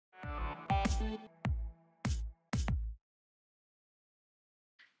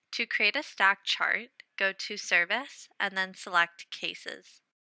To create a stack chart, go to Service and then select Cases.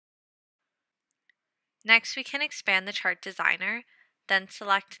 Next, we can expand the chart designer, then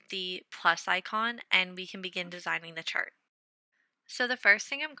select the plus icon and we can begin designing the chart. So the first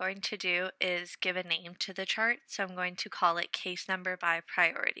thing I'm going to do is give a name to the chart, so I'm going to call it Case Number by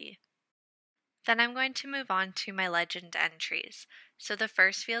Priority. Then I'm going to move on to my legend entries. So the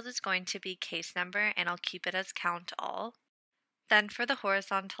first field is going to be case number and I'll keep it as count all. Then for the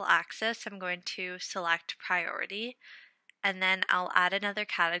horizontal axis, I'm going to select priority and then I'll add another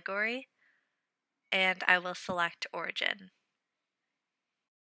category and I will select origin.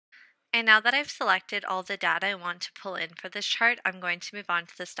 And now that I've selected all the data I want to pull in for this chart, I'm going to move on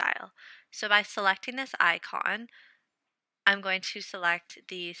to the style. So by selecting this icon, I'm going to select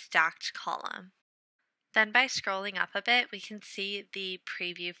the stacked column. Then by scrolling up a bit, we can see the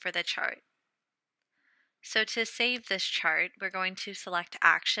preview for the chart. So to save this chart, we're going to select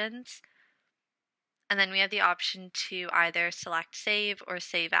Actions, and then we have the option to either select Save or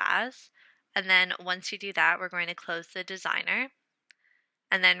Save As. And then once you do that, we're going to close the designer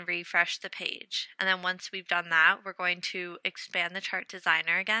and then refresh the page. And then once we've done that, we're going to expand the chart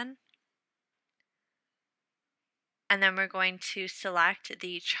designer again. And then we're going to select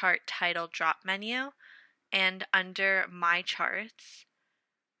the chart title drop menu, and under My Charts,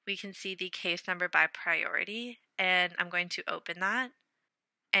 we can see the case number by priority, and I'm going to open that,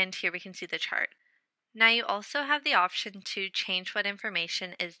 and here we can see the chart. Now you also have the option to change what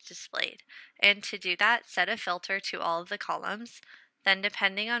information is displayed, and to do that, set a filter to all of the columns. Then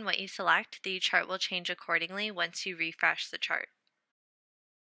depending on what you select, the chart will change accordingly once you refresh the chart.